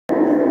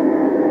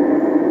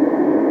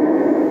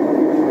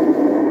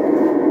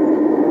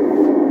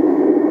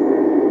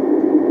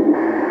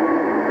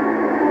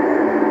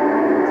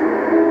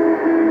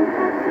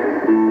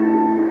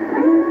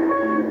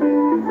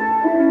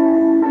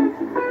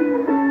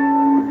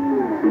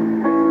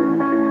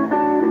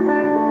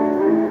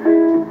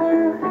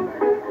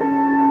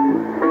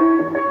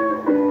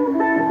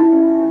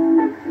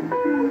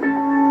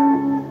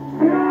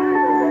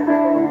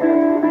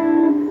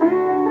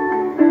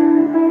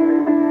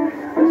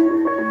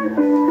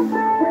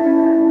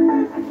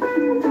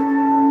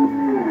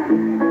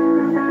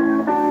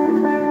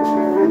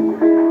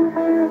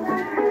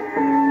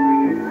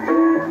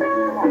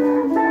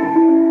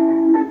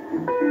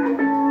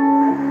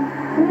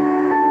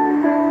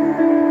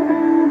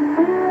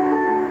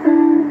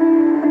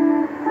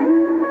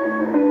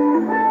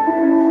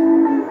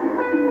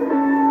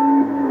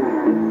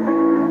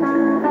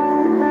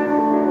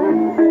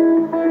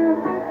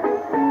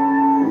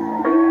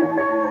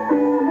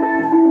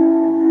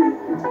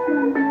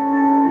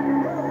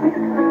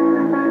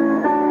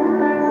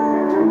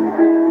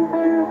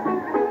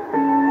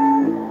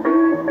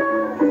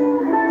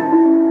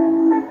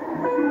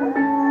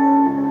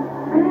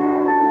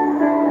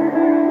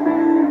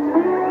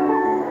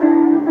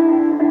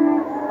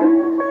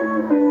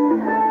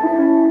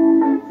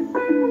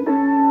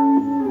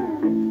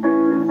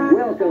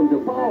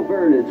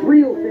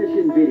Real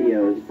Fishin'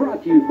 Videos,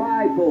 brought to you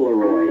by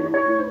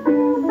Polaroid.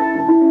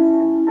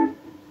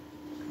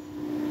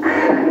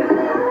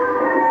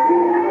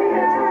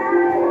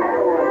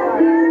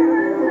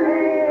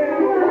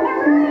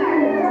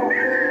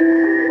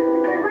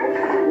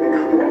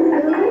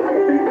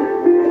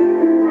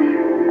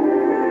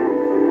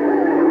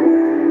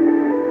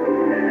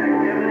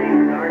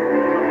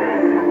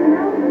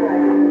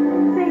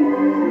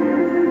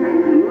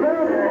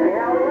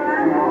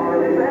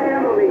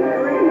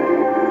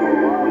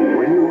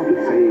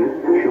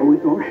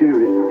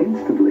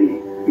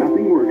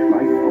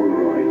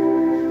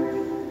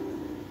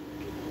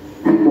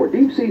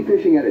 Deep-sea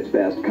fishing at its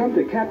best, come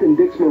to Captain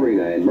Dick's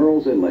Marina in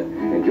Myrtle's Inlet.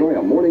 Enjoy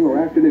a morning or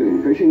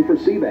afternoon fishing for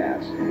sea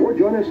bass. Or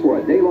join us for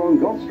a day-long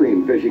Gulf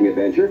Stream fishing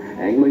adventure,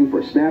 angling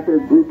for snapper,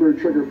 grouper,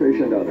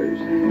 triggerfish, and others.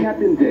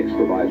 Captain Dick's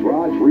provides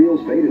rods,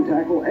 reels, bait, and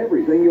tackle,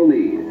 everything you'll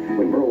need.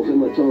 When Myrtle's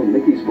Inlet's own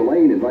Mickey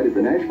Spillane invited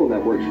the Nashville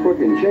Network's Crook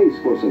and Chase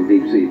for some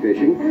deep-sea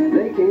fishing,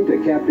 they came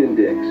to Captain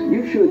Dick's.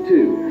 You should,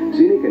 too.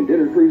 Scenic and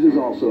dinner cruises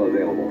also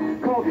available.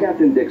 Call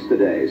Captain Dick's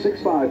today,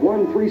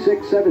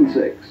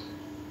 651-3676.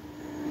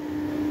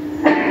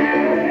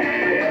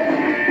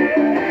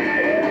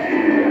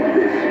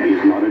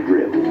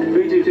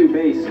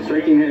 Base,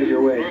 striking headed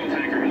your way.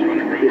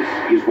 This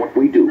is what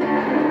we do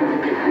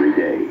every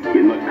day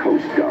in the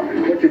Coast Guard.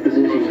 What's your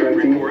position,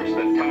 strike team? 4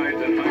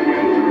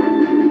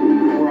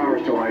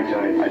 hours till high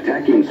tide.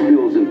 Attacking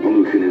spills and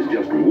pollution is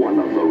just one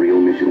of the real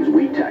missions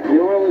we tackle.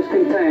 The oil is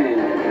contained.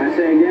 I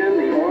say again,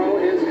 the oil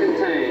is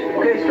contained.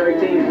 Okay, strike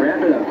team,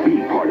 wrap it up. Be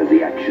part of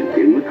the action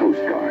in the Coast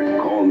Guard.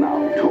 Call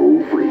now,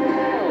 toll free.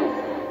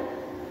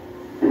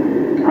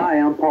 Hi,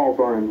 I'm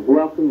Vernon.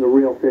 Welcome to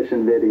Real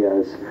Fishin'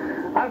 Videos.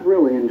 I've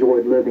really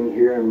enjoyed living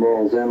here in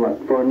Myrtle's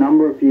Inlet. For a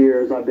number of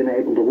years, I've been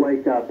able to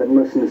wake up and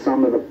listen to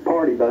some of the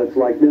party boats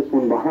like this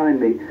one behind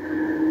me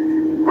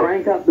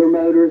crank up their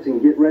motors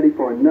and get ready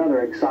for another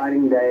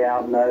exciting day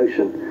out in the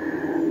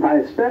ocean. I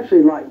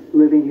especially like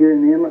living here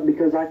in the inlet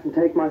because I can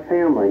take my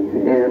family,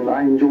 and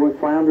I enjoy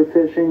flounder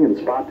fishing and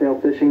spot-tail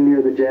fishing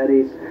near the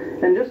jetties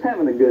and just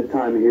having a good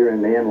time here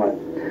in the inlet.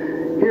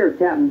 Here at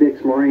Captain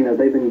Dick's Marina,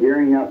 they've been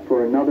gearing up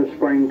for another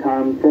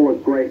springtime full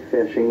of great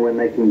fishing when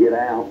they can get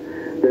out.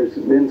 There's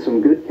been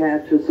some good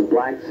catches of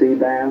black sea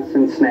bass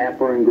and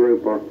snapper and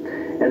grouper.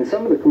 And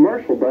some of the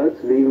commercial boats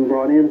have even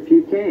brought in a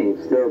few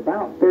kings. They're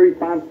about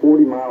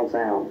 35-40 miles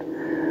out.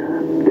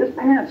 This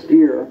past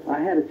year, I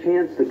had a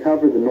chance to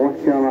cover the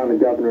North Carolina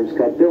Governor's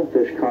Cup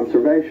Billfish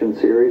Conservation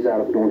Series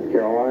out of North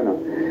Carolina.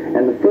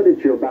 And the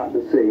footage you're about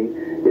to see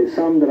is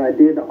some that I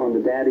did on the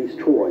Daddy's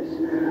Choice,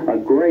 a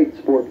great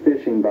sport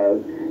fishing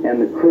boat,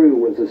 and the crew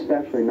was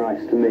especially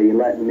nice to me,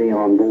 letting me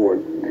on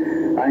board.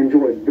 I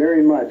enjoyed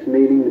very much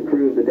meeting the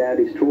crew of the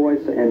Daddy's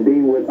Choice and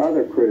being with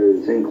other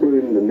crews,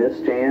 including the Miss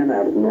Jan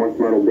out of North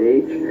Myrtle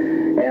Beach,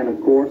 and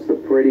of course the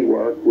Pretty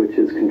Work, which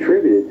has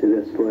contributed to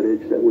this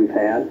footage that we've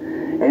had,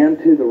 and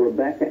to the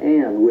Rebecca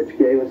Ann, which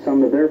gave us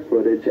some of their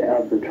footage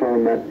of the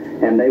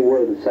tournament, and they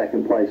were the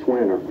second place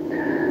winner.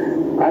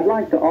 I'd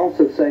like to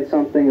also say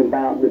something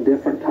about the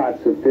different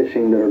types of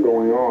fishing that are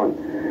going on.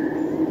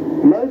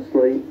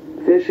 Mostly,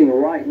 fishing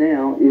right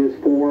now is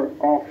for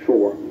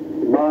offshore,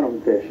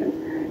 bottom fishing.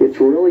 It's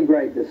really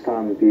great this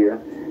time of year,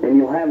 and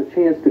you'll have a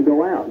chance to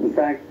go out. In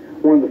fact,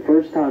 one of the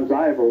first times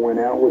I ever went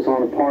out was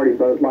on a party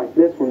boat like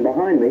this one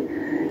behind me,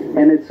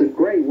 and it's a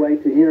great way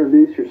to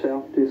introduce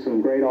yourself to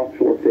some great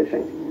offshore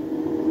fishing.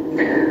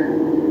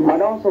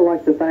 I'd also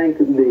like to thank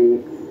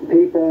the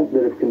people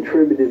that have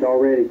contributed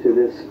already to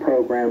this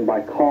program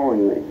by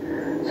calling me.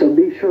 So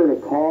be sure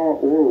to call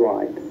or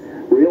write.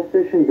 Real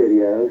Fishin'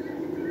 Videos,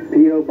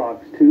 P.O.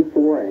 Box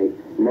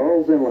 248,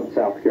 Myrtle's Inlet,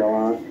 South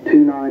Carolina,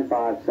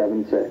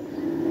 29576.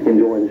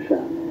 Enjoy the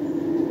show.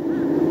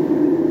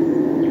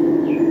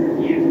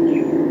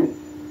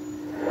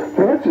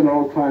 Now that's an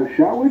old-time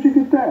shot. Where'd you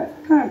get that?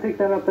 I picked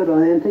that up at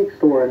an antique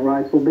store in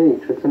Wrightsville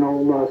Beach. It's an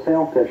old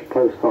sailfish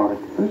postcard.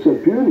 That's a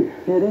beauty.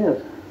 It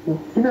is.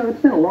 You know,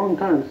 it's been a long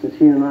time since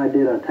you and I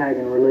did a tag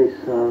and release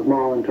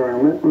marlin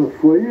tournament. Well,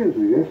 4 years, I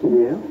guess.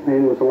 Yeah,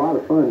 and it was a lot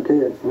of fun,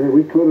 too. Yeah,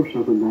 we caught up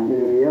something down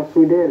there. Yes,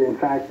 we did. In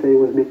fact, it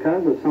was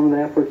because of some of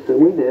the efforts that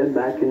we did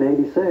back in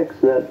 '86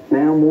 that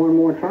now more and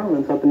more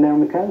tournaments up and down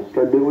the coast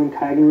are doing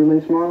tag and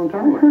release marlin I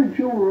tournaments. heard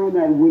you were on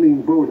that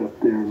winning boat up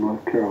there in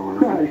North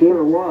Carolina. I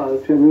sure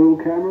was. Did you have a little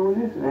camera with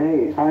you?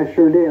 Hey, I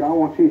sure did. I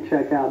want you to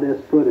check out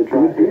this footage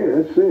right Yeah, here.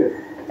 let's see it.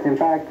 In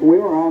fact, we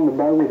were on the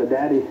boat with the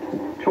Daddy's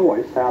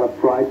Choice out of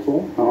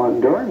Wrightsville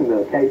during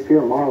the Cape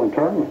Fear Marlin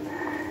Tournament,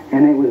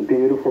 and it was a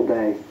beautiful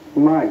day.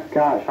 My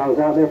gosh, I was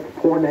out there for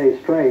 4 days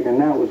straight,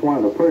 and that was one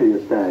of the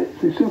prettiest days.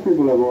 See, some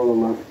people have all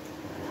the luck.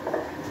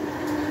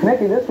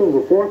 Mickey, this was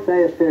the 4th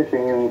day of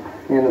fishing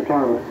in the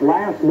tournament.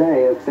 Last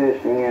day of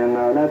fishing, and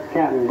that's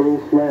Captain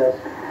Bruce List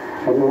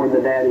aboard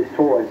the Daddy's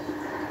Choice.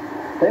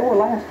 They were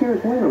last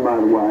year's winner, by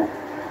the way.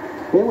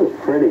 It was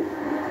pretty.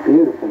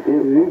 Beautiful,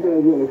 beautiful. You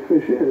guys know what a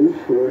fish is,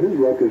 his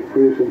luck is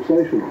pretty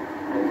sensational.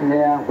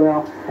 Yeah,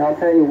 well, I'll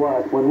tell you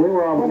what, when we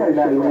were on When I board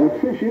that say what a boat,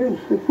 fish is,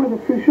 it's where the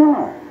fish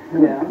are.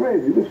 Yeah.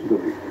 Crazy, listen to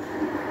me.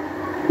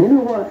 You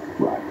know what?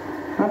 Right.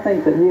 I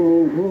think that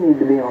you need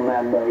to be on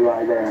that boat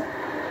right there.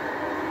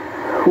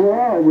 Well,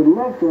 I would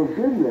love to have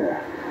been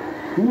there.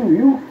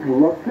 You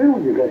lucked in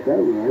when you got that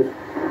right.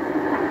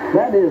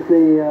 That is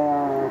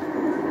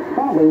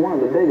probably one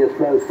of the biggest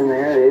boats in the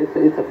area.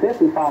 It's a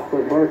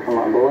 55-foot Bertram,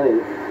 I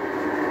believe.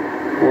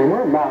 And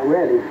we're about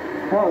ready.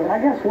 Oh, I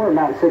guess we're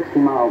about 60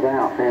 miles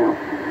out now.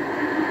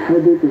 How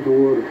deep is the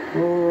water?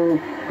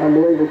 I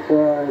believe it's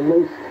at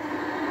least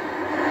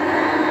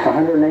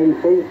 180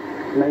 feet,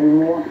 maybe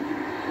more.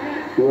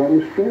 You're out in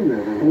the stream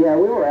there, then? Yeah,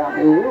 we were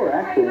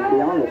actually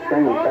beyond the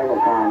stream several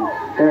times.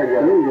 There you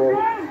go. There you go.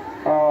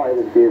 Oh, it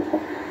was beautiful.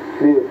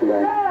 Beautiful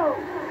day.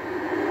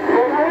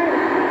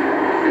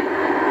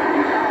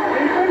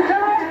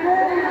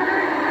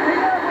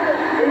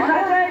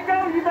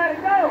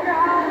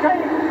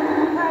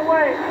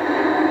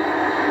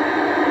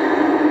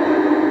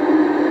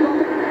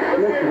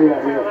 Listen to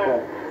that real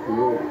quick.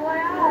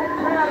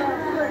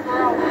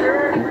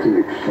 That's an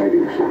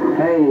exciting sound.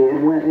 Hey,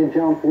 it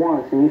jumped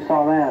once, and you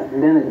saw that.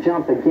 And then it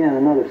jumped again,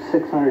 another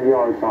 600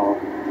 yards off.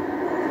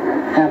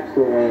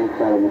 Absolutely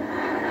incredible.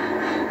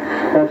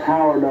 That's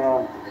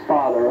Howard's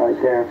father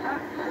right there.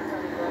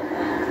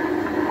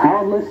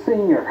 Howard List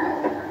Sr.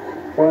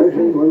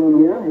 Fishing?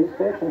 Yeah, he's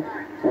fishing.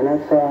 And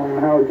that's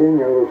Howard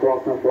Jr. was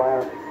walking up the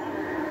ladder.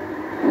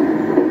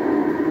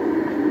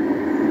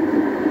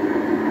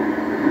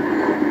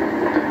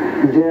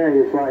 Jerry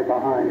is right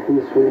behind.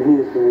 He's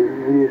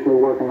usually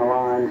working the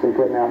lines and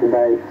putting out the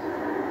baits.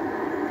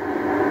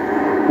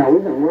 Now,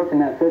 we've been working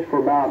that fish for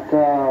about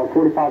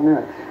 45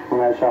 minutes on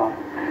that shot.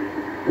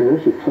 Yeah,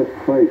 that's a tough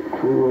fight. I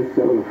don't like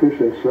that with a fish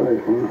that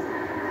size, huh?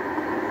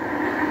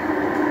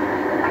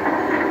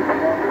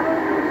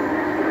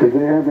 Did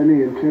they have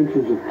any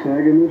intentions of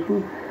tagging this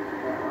one?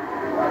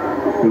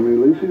 And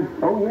releasing?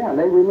 Oh, yeah,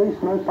 they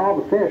released most all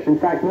the fish. In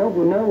fact, no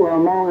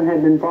marlin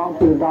had been brought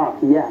to the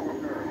dock yet.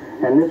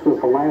 And this was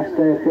the last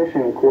day of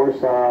fishing, of course.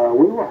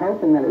 We were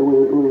hoping that we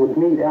would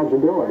meet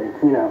eligibility,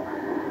 you know.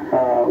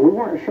 We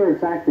weren't sure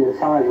exactly the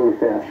size of the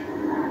fish.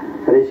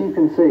 But as you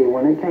can see,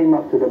 when it came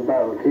up to the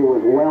boat, it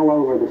was well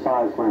over the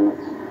size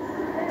limits.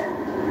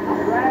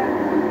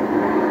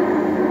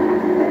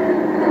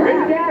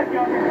 Big gas,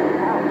 y'all.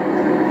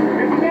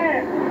 Big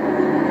gas.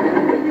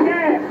 Big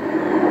gas.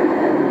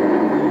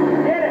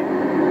 Get it.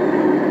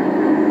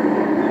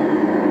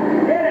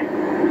 Get it.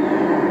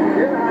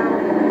 Get it,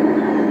 Howard.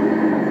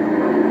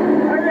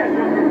 Hurry up,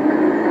 Joker.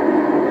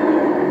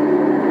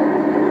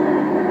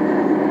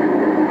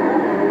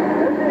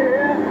 Let's see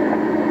here.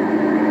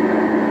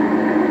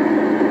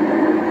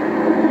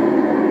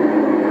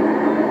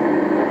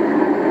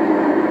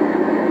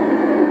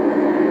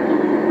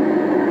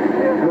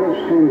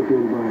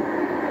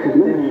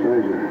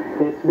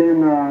 It's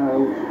been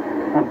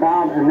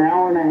about an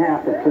hour and a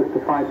half it took to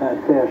fight that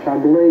fish. I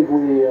believe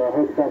we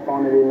hooked up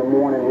on it in the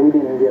morning. We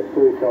didn't get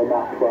through till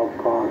about 12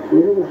 o'clock.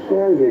 Look at the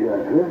size of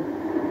that, huh?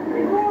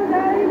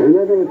 They're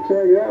not going to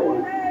tag that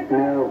one.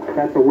 No,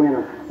 that's a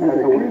winner.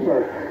 That's a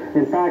winner.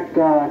 In fact,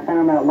 I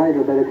found out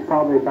later that it's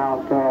probably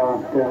about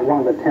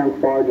one of the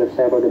 10th largest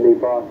ever to be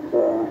brought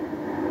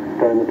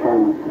during the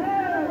tournament.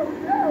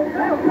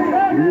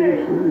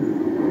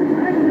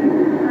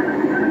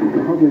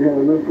 I hope they had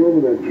enough room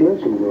in that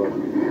trestle, though.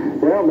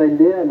 Well, they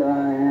did,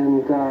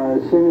 and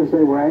as soon as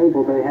they were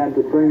able, they had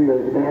to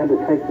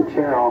take the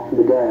chair off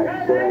the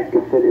deck so they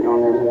could fit it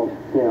on there more,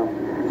 you know,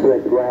 so they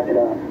could wrap it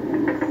up.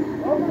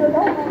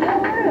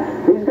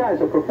 These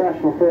guys are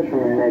professional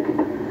fishermen, Mickey.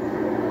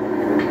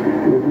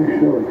 They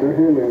show it. They're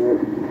handling that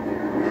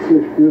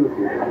fish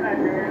beautifully.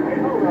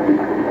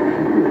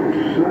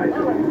 Size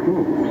of it.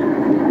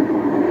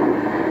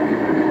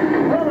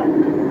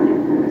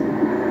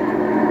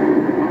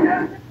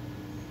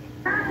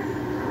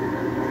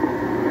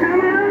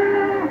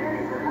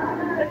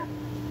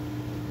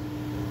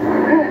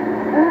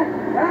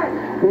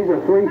 These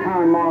are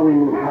three-time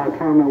marlin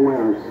tournament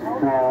winners.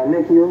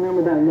 Mickey, you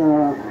remember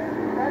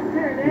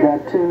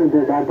that tuna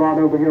that I brought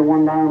over here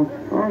one time?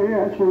 Oh,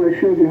 yeah, that's when they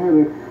showed you how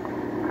to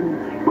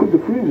put the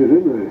freezer,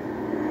 didn't they?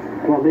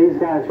 Well, these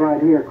guys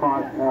right here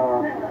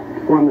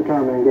won the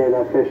tournament and gave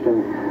that fish to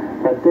me.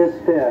 But this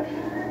fish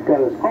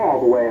goes all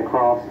the way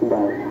across the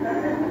boat.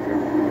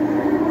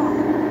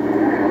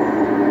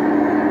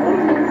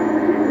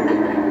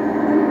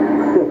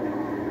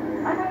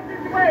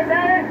 Wait,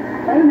 Daddy.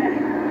 Wait a minute.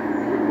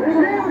 Leave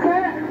it alone,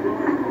 Pat.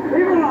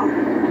 Leave it alone.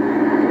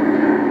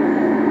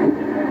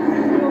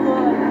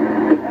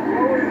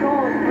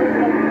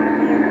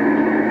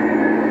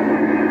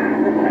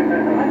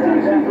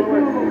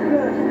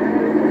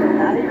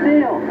 How do you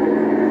feel?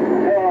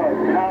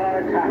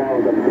 That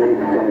was a big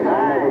day.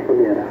 I'll never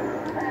forget it.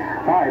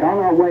 All right, on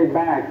our way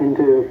back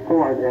into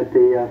port at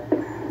the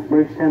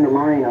Bridgetender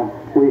Marina,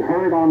 we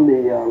heard on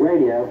the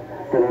radio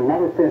that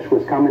another fish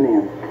was coming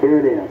in. Here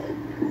it is.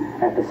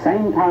 At the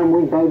same time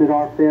we boated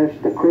our fish,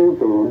 the crew,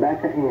 the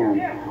Rebecca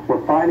Ann,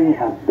 were fighting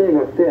a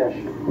bigger fish.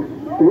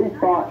 We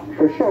thought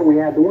for sure we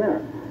had the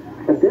winner.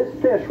 But this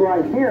fish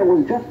right here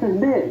was just as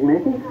big,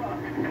 Mickey.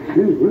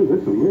 Gee,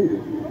 that's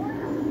amazing.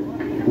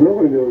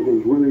 Nobody knows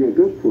who's winning at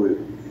this point.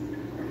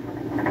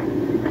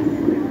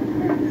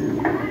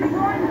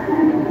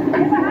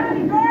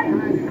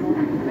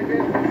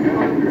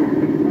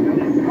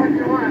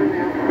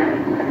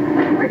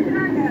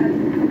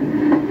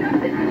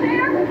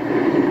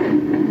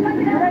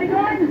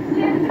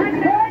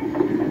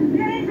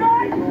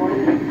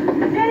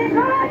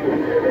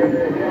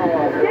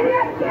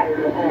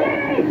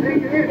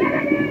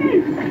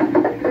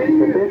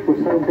 The fish was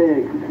so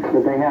big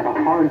that they had a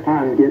hard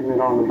time getting it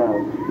on the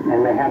boat,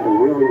 and they had to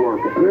really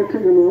work it. They're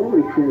taking the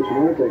over trench,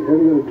 aren't they?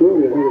 Haven't got a door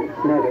yet, have they?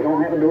 No, they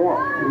don't have a door.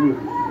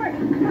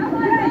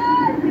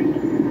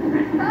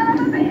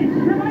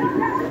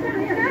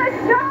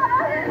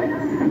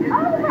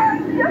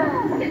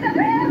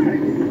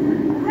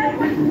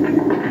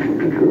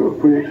 The girl's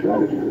pretty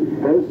excited.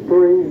 Those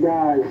three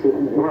guys,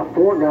 well,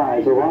 four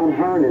guys, Ron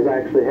Hearn is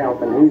actually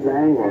helping. He's the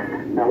angler.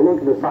 Now look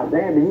at the size.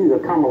 They had to use a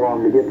come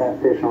along to get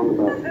that fish on the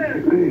boat.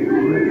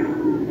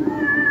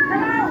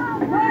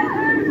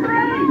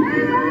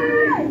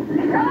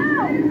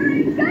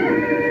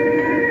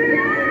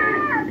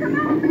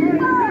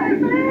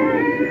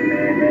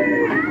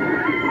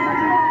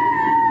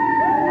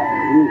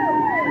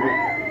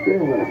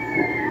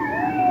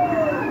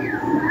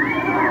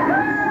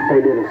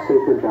 They did a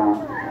super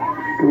job.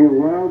 Be a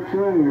wild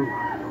time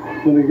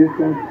when they get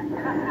that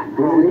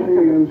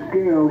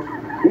scales.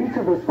 Each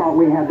of us thought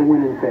we had the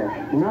winning fish.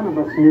 None of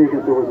us knew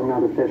that there was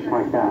another fish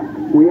like that.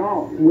 We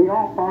all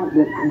thought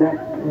that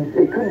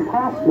it couldn't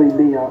possibly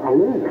be a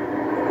loser.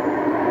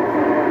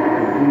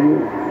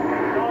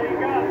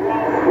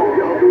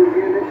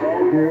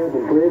 Here at the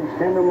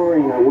Bridgetender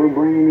Marina, we're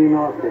bringing in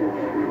our fish.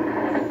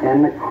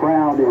 And the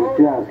crowd is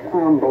just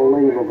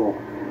unbelievable.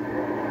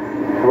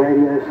 The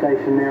radio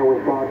station there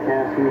was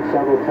broadcasting.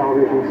 Several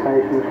television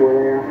stations were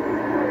there.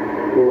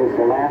 It was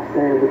the last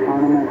day of the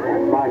tournament,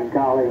 and by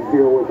golly,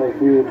 here was a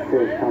huge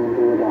fish coming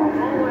to the dock.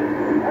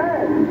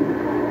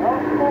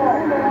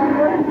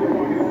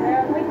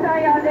 We saw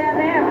y'all down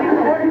there. We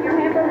ordered your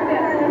hamburger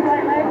dinner just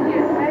like last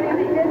year. Maybe it'll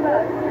be good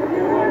luck.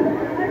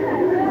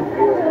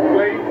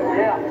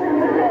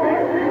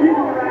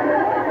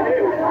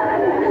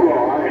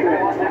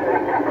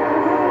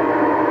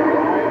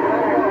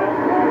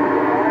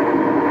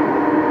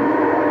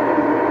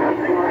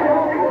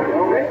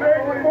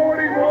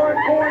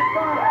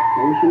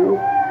 What's you?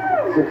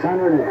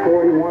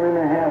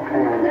 641.5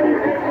 pounds.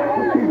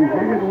 That's even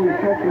bigger than we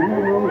catch in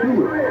here on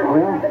Cuba.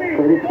 Well,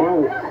 pretty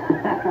close.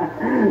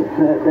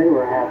 They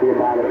were happy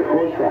about it. Of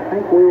course, I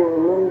think we were a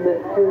little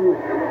bit too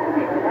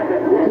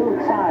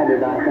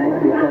excited, I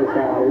think, because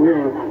we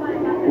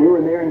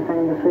were there in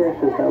front of the fish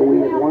as though we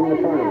had won the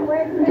tournament.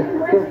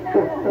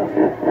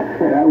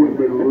 That would have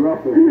been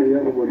rough if the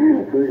other one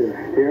was bigger.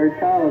 Here it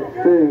comes,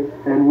 too,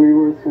 and we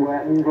were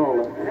sweating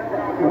bullets. Oh,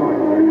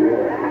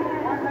 yeah.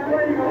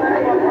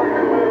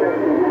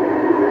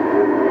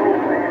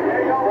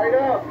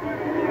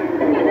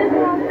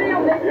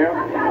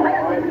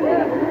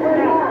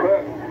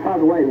 By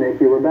the way,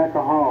 Mickey,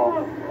 Rebecca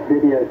Hall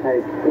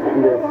videotaped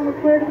this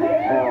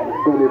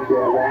footage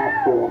of the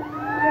actual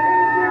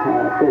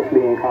fish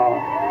being caught.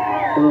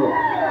 Oh.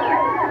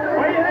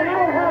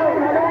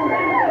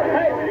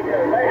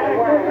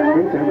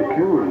 Great to have a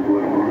camera on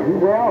board, Martin.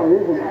 Well,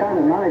 it was kind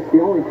of nice.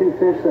 The only two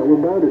fish that were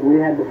boated, we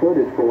had the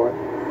footage for it.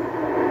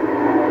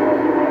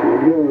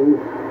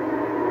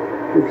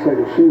 Looks like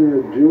a scene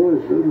of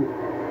Joyce, doesn't it?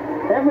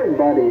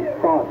 Everybody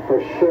thought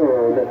for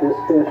sure that this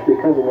fish,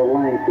 because of the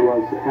length,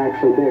 was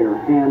actually bigger.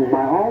 And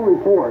by all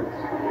reports,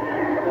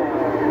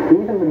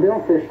 even the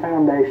Billfish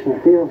Foundation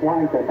feels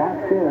like that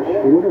fish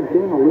would have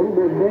been a little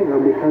bit bigger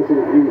because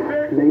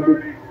they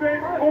did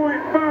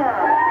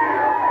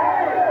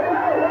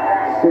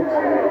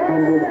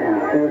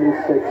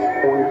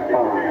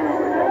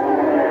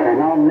 636.5. And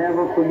I'll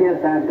never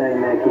forget that day,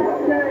 Mickey.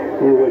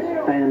 It was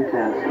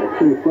fantastic.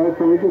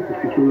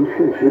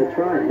 That's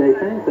right. They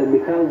think that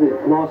because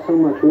it lost so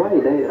much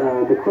weight,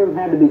 the crew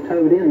had to be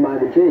towed in by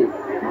the Jeep.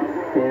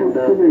 And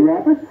did they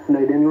wrap it?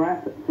 They didn't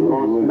wrap it.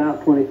 Lost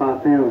about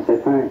 25 pounds, they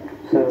think.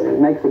 So it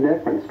makes a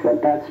difference.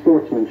 But that's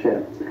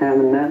sportsmanship,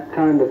 having that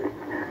kind of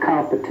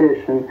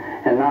competition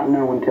and not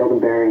knowing till the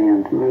very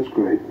end. That's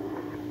great.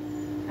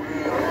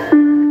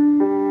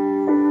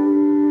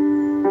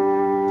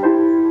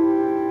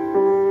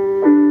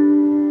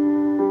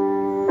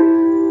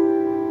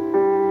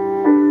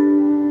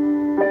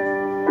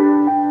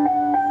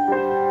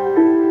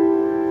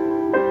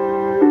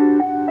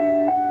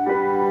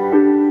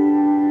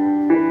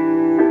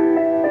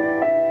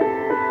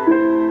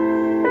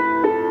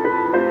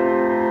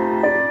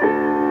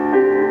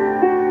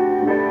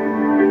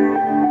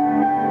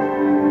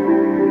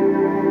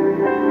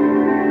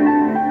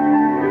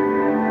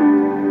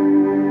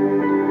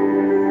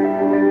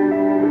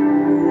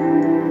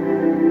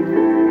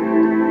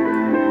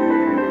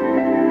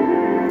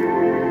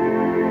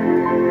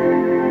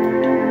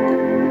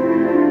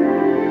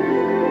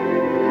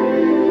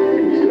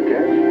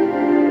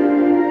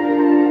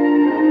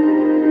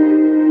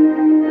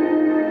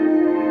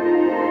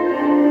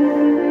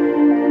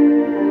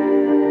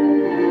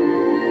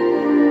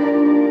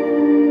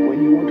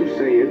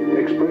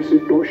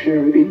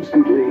 share it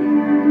instantly.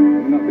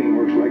 Nothing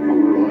works like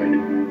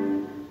Polaroid.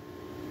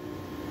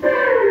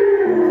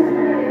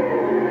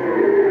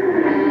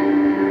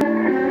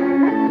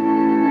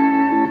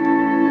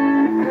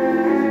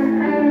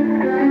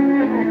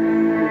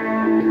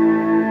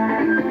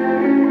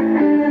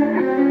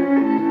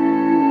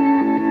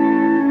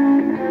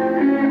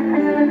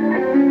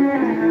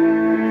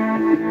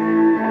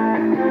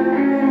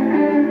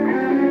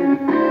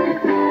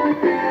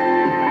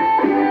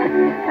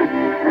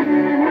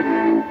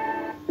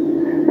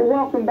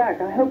 Welcome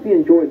back. I hope you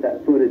enjoyed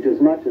that footage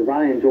as much as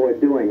I enjoyed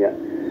doing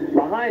it.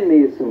 Behind me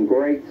is some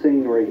great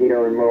scenery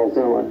here in Myrtle's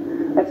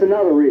Inlet. That's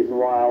another reason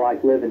why I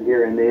like living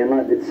here in the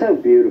inlet. It's so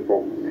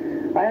beautiful.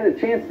 I had a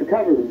chance to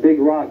cover the Big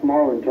Rock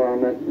Marlin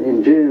Tournament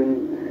in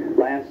June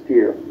last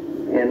year.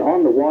 And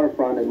on the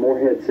waterfront in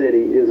Morehead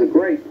City is a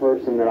great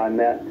person that I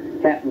met,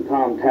 Capt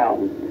Tom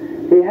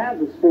Talton. He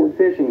has a sport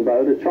fishing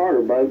boat, a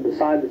charter boat,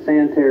 beside the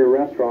Sanitary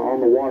restaurant on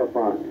the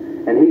waterfront.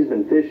 And he's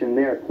been fishing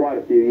there quite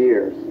a few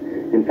years.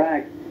 In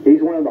fact,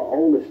 he's one of the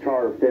oldest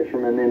charter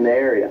fishermen in the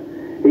area.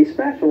 He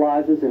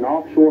specializes in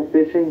offshore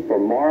fishing for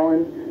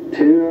marlin,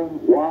 tuna,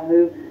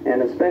 wahoo,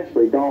 and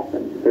especially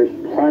dolphin. There's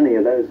plenty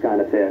of those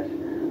kind of fish.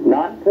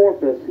 Not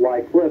porpoise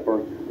like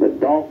flipper, but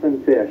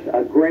dolphin fish,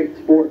 a great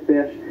sport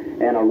fish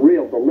and a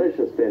real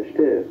delicious fish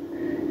too.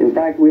 In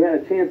fact, we had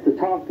a chance to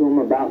talk to him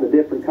about the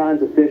different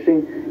kinds of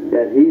fishing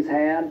that he's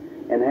had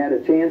and had a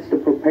chance to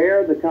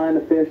prepare the kind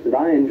of fish that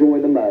I enjoy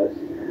the most,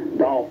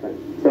 dolphin.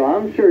 So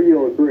I'm sure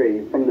you'll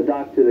agree, from the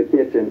dock to the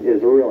kitchen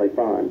is really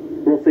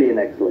fun. We'll see you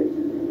next week.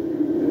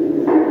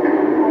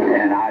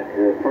 And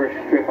the first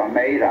trip I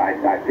made, I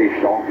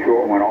fished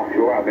offshore, went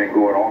offshore. I've been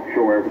going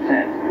offshore ever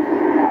since.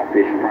 I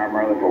fished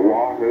primarily for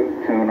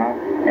wahoo, tuna,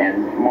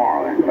 and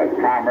marlin, but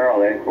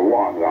primarily for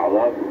wahoo. I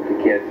love to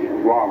catch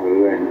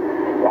wahoo,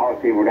 and a lot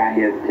of people down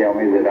here tell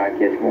me that I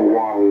catch more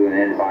wahoo than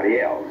anybody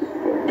else.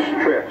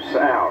 Trips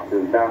out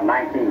in about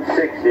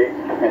 1960,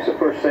 and it's the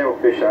first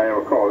sailfish I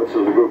ever caught. This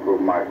was a group of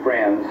my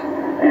friends,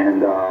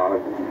 and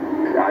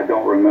I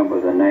don't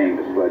remember the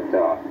names, but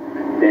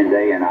Ben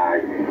Day and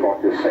I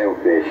caught this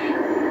sailfish,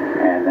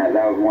 and that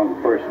was one of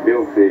the first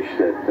billfish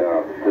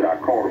that I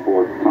caught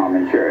aboard Tom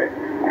and Jerry.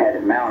 I had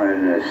it mounted,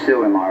 and it's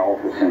still in my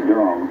office in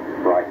Durham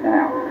right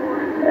now.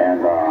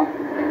 And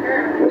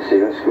let's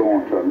see, let's go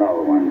on to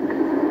another one.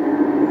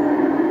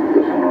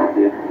 This one right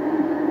here.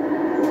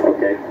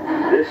 Okay,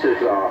 this is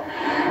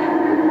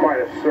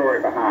quite a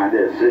story behind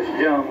this. This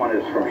gentleman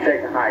is from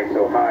Shaker Heights,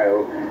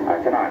 Ohio.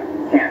 I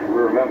can't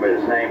remember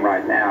his name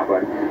right now,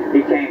 but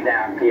he came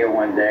down here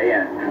one day,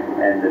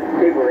 and the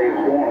people he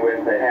was going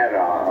with, they had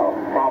a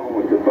problem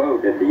with the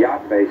boat at the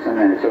yacht basin,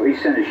 and so he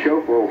sent his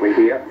chauffeur over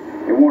here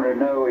and wanted to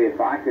know if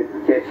I could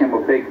catch him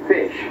a big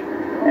fish.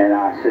 And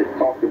I said,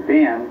 talk to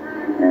Ben,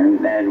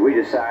 and we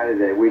decided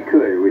that we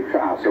could. We'd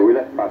try. So we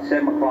left about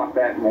 7 o'clock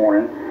that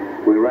morning.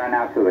 We ran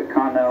out to the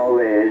Continental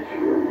Edge,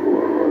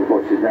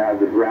 which is now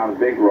around the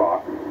Big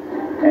Rock,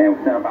 and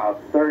within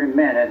about 30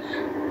 minutes,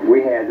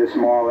 we had this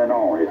marlin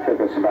on. It took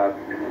us about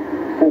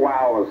 4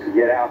 hours to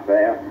get out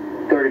there.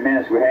 30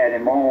 minutes we had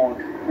him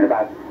on, and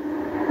about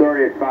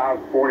 35,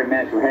 40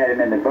 minutes we had him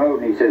in the boat,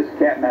 and he says,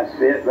 Captain, that's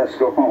it, let's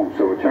go home.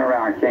 So we turned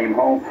around and came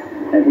home,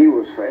 and he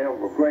was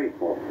forever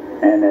grateful.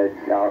 And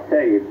I'll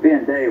tell you,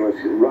 Ben Day was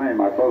running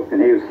my boat,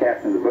 and he was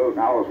captain of the boat, and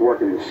I was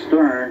working the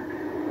stern,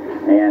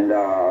 and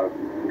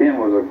Ben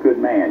was a good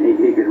man.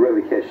 He could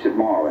really catch the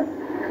marlin.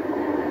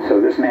 So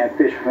this man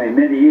fished for me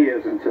many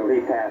years until he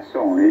passed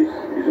on.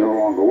 He's no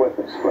longer with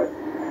us, but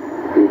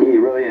he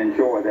really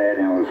enjoyed that,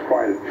 and it was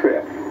quite a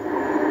trip.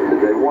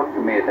 They worked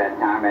for me at that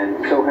time,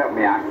 and so help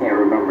me, I can't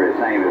remember his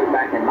name. It was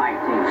back in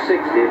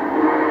 1960,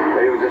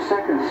 but it was the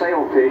second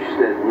sailfish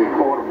that we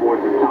caught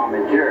aboard the Tom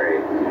and Jerry.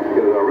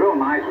 It was a real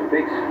nice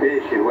big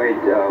fish. It weighed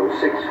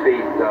 6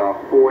 feet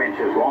 4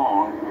 inches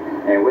long,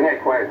 and we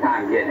had quite a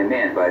time getting him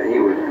in, but he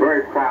was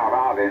very proud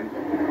of him,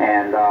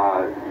 and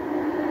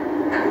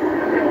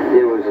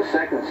it was a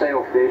second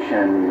sailfish,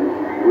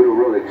 and we were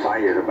really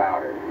excited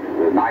about it. It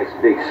was a nice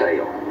big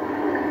sail.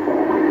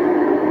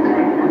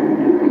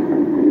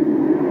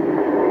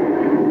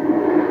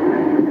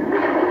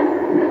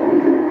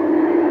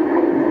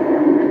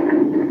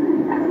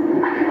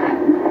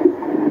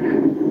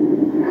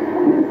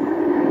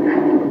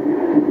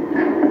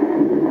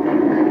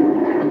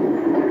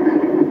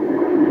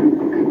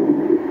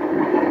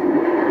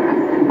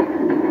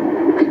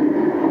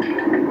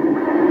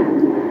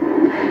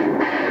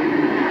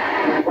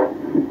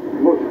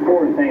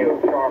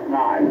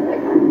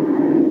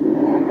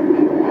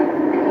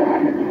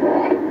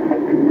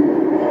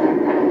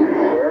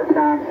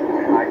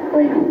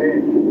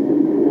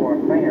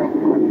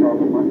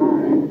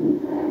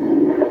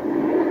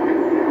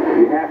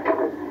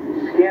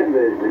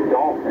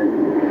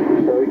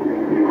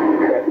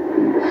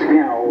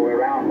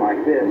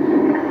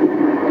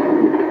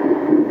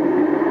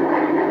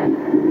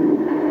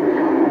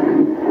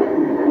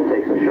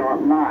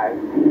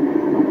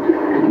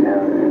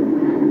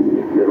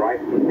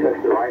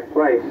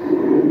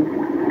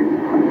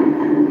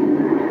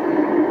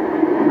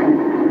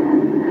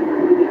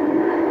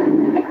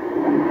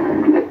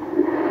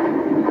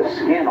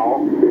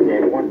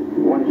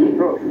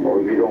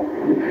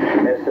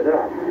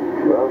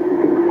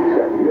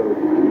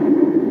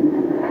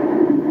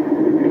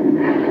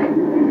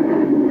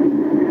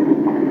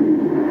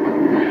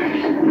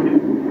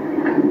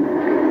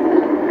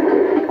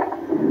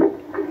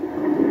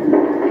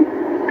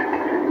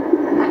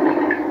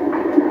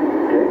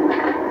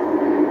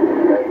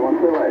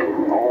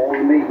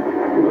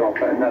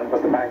 nothing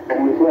but the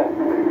backbone is left.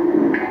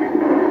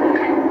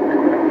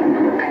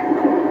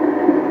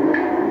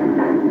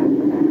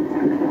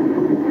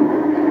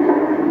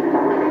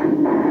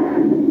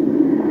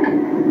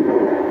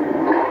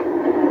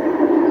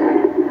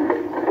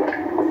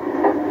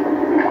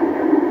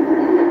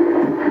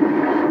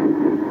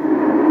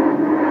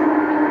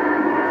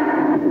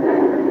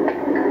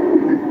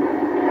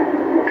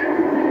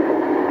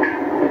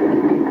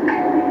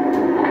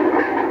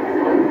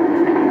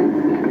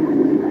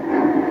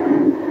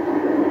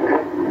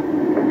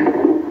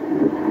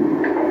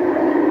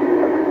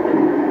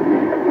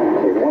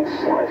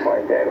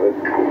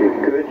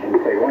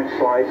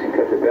 Slice and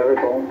cut the belly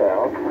bones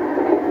out.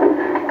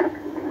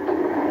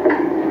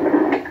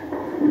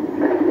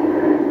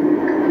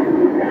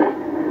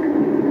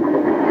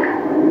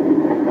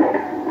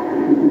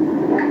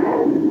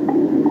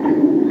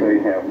 So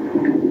you have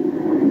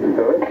the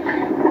hooks.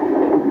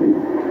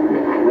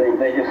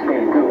 They just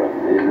can't do it.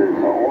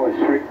 It's always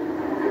strict.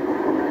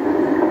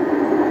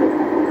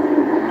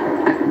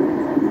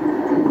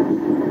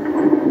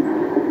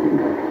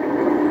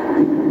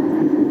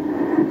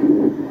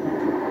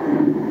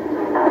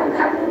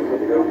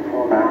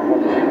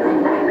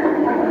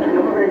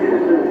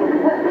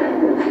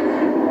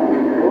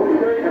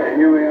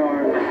 Here we are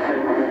at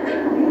the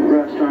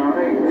restaurant,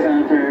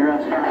 Sanitary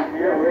restaurant.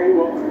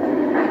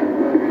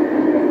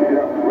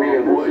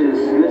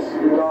 This is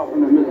the dolphin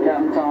that Miss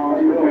Capt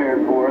Tom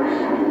prepared for us.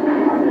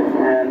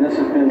 And this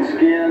has been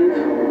skinned,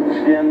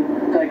 skin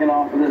taken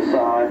off of this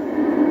side.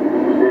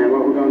 And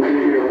what we're going to do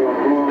here, we're going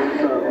to broil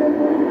this up.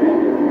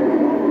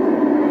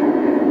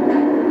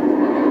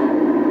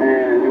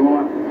 And you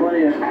want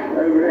plenty of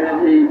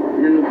overhead heat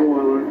in the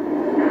boiler.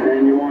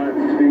 And you want it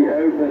to be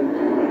open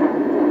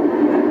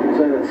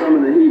so that some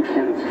of the heat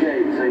can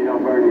escape so you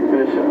don't burn your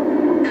fish up.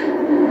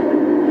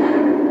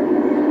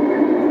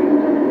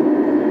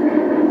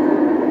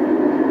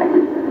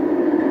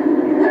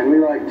 And we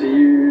like to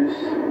use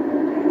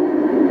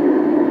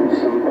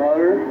some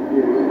butter,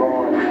 use a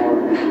little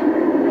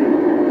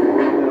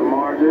bit of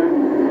margarine.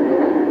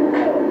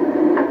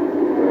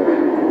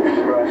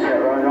 Just brush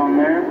that right on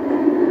there.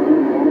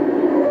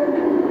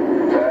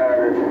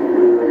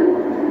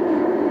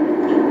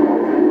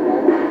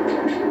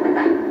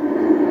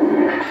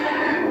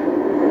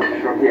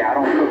 Yeah, I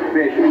don't cook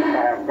fish unless I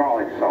have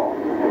garlic salt.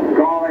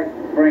 Garlic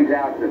brings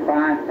out the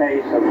fine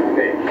taste of the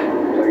fish.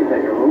 So you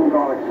take a little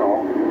garlic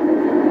salt.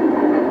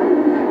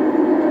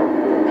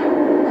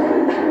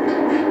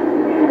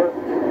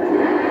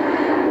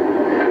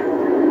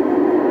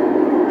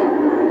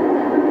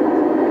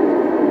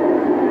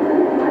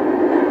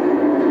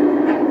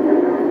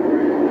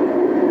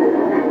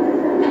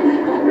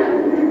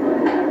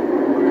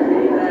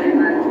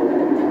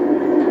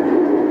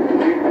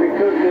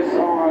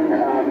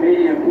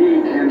 Medium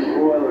heat in the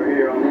boiler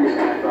here on these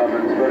type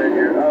ovens, but in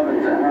your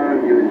ovens at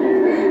home you would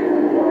use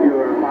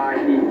your high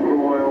heat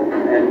broil,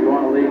 and you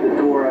want to leave the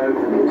door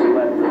open to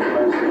let the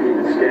most of the heat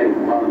escape,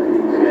 a lot of the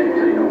heat escape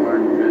so you don't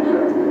burn your fish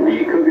up. And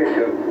you cook it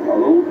to a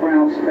little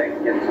brown speck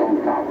gets on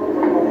top,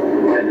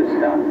 then it's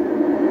done.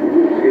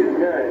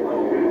 Good.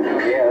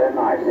 Yeah, they're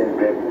nice.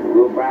 They're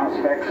little brown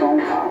specks on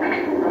top.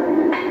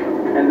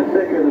 And the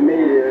thicker the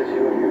meat is,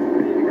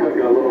 you cook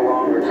it a little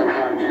longer.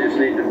 Sometimes you just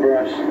need to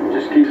brush,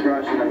 just keep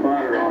brushing the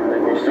butter on it.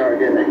 If you start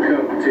getting it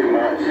cooked too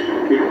much,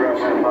 keep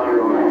brushing the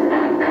butter on it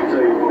so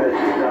your fish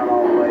is done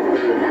all the way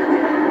through.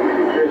 When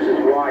your fish is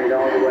white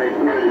all the way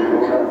through,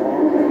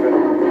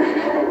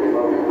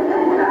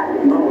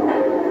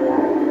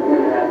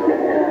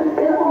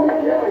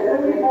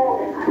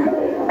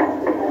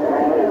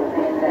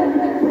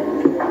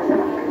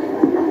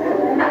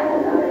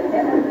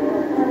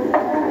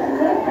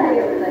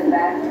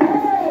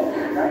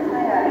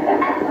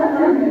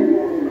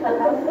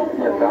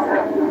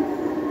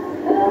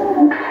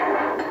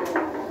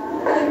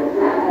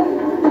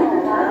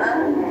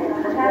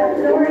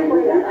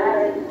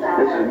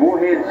 This is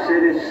Morehead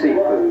City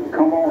Seafood.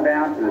 Come on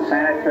down to the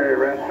Sanitary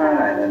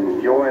restaurant and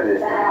enjoy the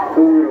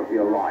food of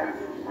your life.